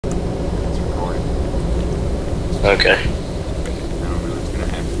Okay. I don't know what's gonna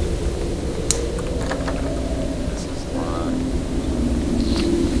happen. This is a lot.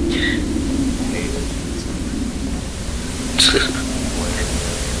 I hate it.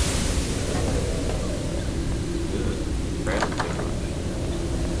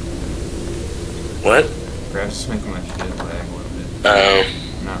 What? Perhaps just making my shit lag a little bit. Oh.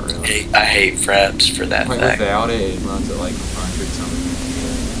 Not really. I hate fraps for that Like fact. without it runs at like 100 something.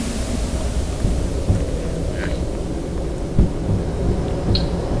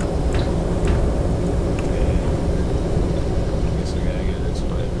 Guess we gotta go this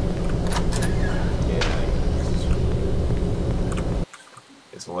way. Yeah,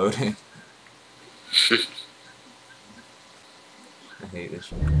 it's loading. I hate this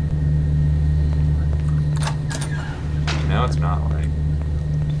shit. Now it's not like.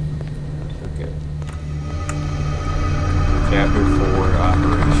 Okay. Chapter 4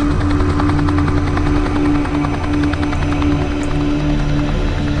 Operation.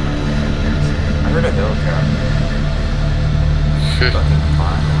 I heard a helicopter. Fucking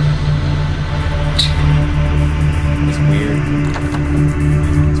flying. It's weird.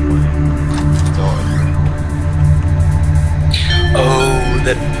 It's weird. It's all Oh,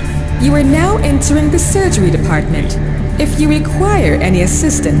 that. You are now entering the surgery department. If you require any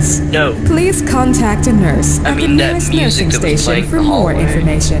assistance, No. please contact a nurse at the mean that nearest music nursing that was station playing for in the more hallway.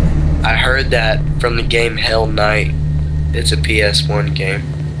 information. I heard that from the game Hell Knight. It's a PS1 game.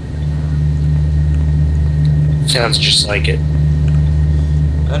 Sounds just like it.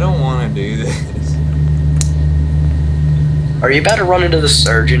 I don't want to do this. Are you about to run into the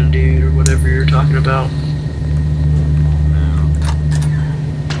surgeon dude or whatever you're talking about? No.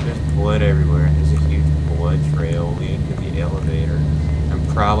 There's blood everywhere. There's a huge blood trail leading to the elevator. I'm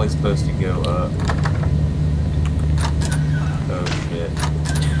probably supposed to go up. Oh shit.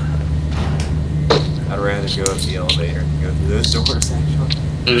 I'd rather go up the elevator than go through those doors actually.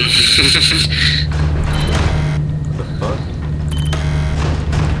 What the fuck?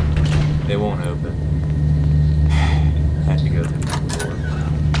 They won't open. I have to go through the door.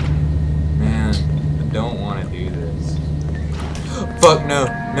 Man, I don't want to do this. Fuck no,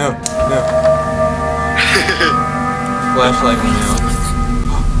 no, no. Flashlight went out.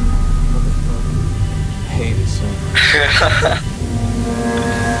 What the fuck? I hate this so much. I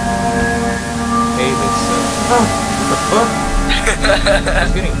hate this so much. Oh, what the fuck?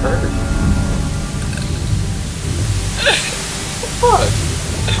 He's getting hurt. What the fuck?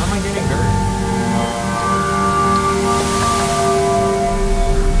 How am I getting hurt?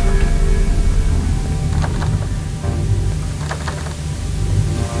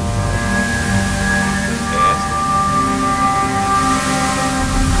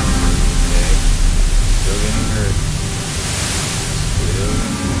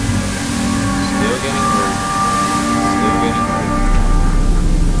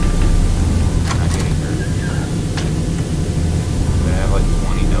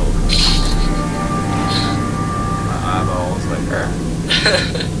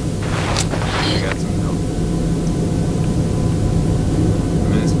 I got some milk.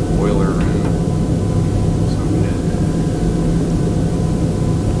 I'm in this boiler room. Some shit.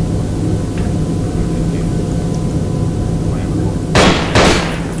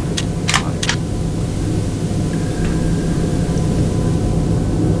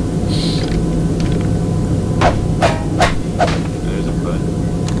 There's a button.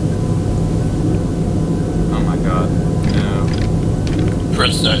 Oh my god. No.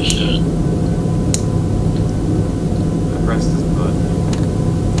 Press that shit. I pressed this button.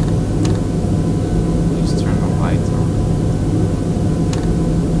 Just turn the lights on.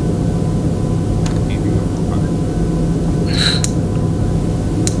 Keeping them on.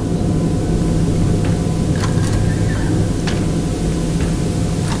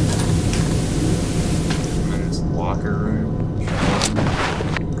 I'm in this locker room.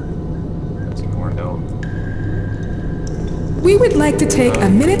 Got some more milk. We would like to take a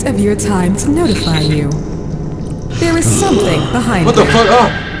minute of your time to notify you. There is something behind What the you. fuck?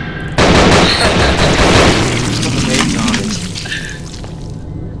 Oh!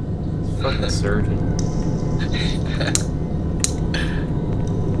 Fucking surgeon.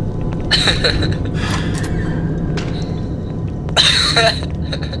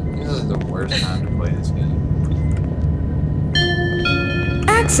 This is the worst time to play this game.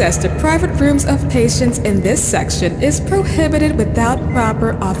 Access to private rooms of patients in this section is prohibited without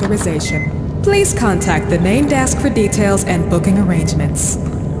proper authorization. Please contact the main desk for details and booking arrangements.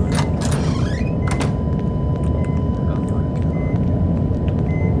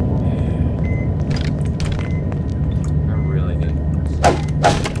 I really hate this.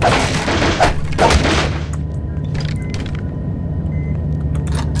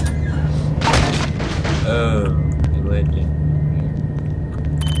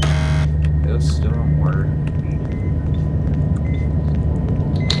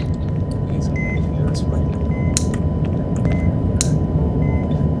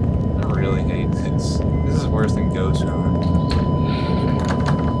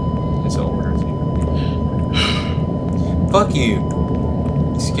 Fuck you.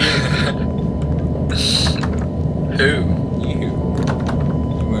 You scared Who? me. You.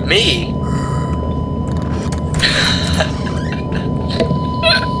 Me?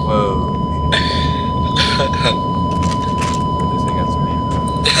 Whoa. This thing got some ammo.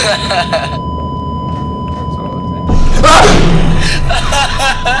 That's all I think.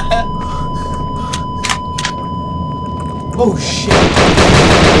 Oh shit!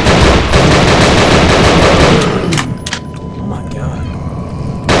 Oh my god.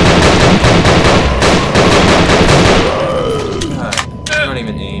 God, I'm not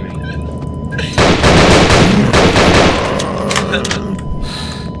even aiming.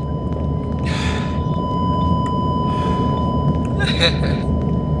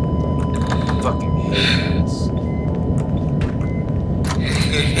 Fucking hate this.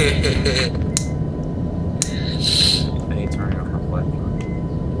 I hate turning off my flashlight.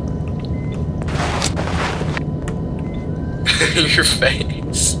 Your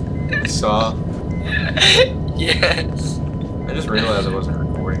face. You saw? Yes. I just realized I wasn't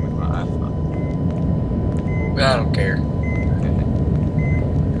recording with my iPhone. I don't care. Okay.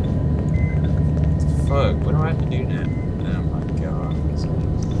 Fuck, what do I have to do now? Oh my god.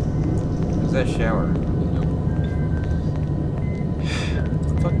 Where's that shower? What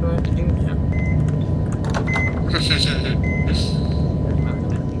the fuck do I have to do now? There's nothing in here.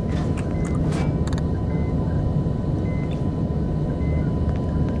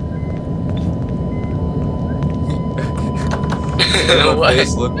 What does my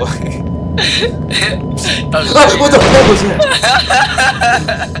face look like? What the fuck was that?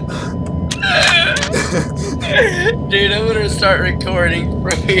 Dude, I'm gonna start recording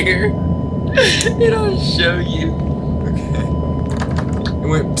from here. And I'll show you. Okay. It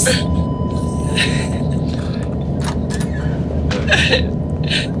went psst.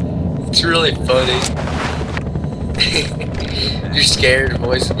 It's really funny. Your scared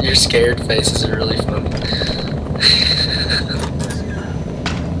voice, your scared faces are really funny.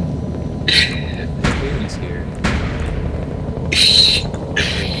 Really scared.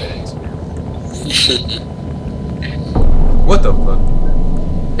 What the fuck?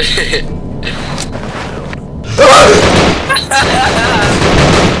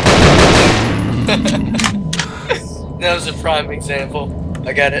 That was a prime example.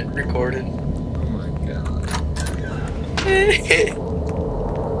 I got it recorded. Oh my god.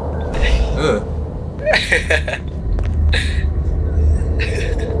 Ugh.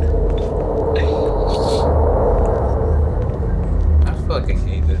 I fucking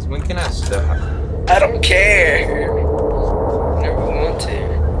hate this. When can I stop? I don't care. I never want to.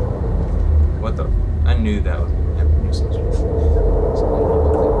 What the? I knew that was gonna happen.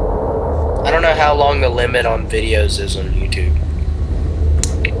 I don't know how long the limit on videos is on YouTube.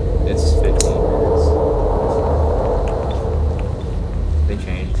 It's 15 minutes. They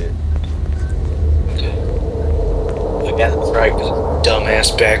changed it. Okay. I got it right,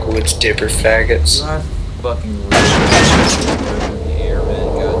 dumbass backwoods dipper faggots. I fucking really the air vent,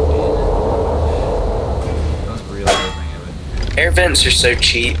 goddammit. That was really hoping of it. Air vents are so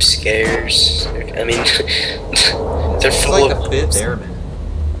cheap, scares. I mean, they're It's full like of. the 5th air vent.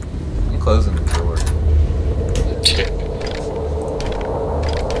 I'm closing the door.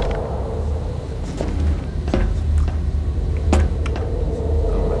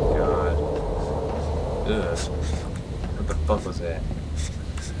 Oh my god. Ugh. What the fuck was that?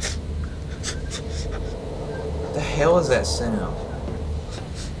 What the hell is that sound?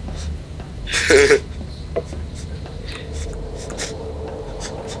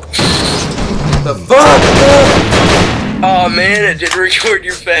 The fuck? Oh man, it didn't record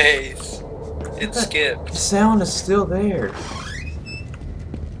your face. It skipped. The sound is still there.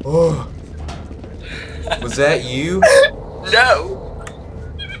 Oh. Was that you? No.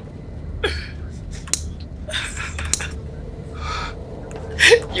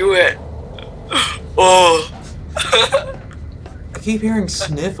 You went. Oh. I keep hearing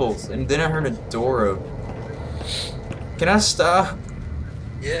sniffles, and then I heard a door open. Can I stop?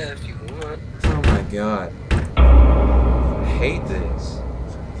 Yeah, if you want. Oh my god. I hate this.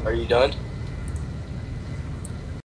 Are you done?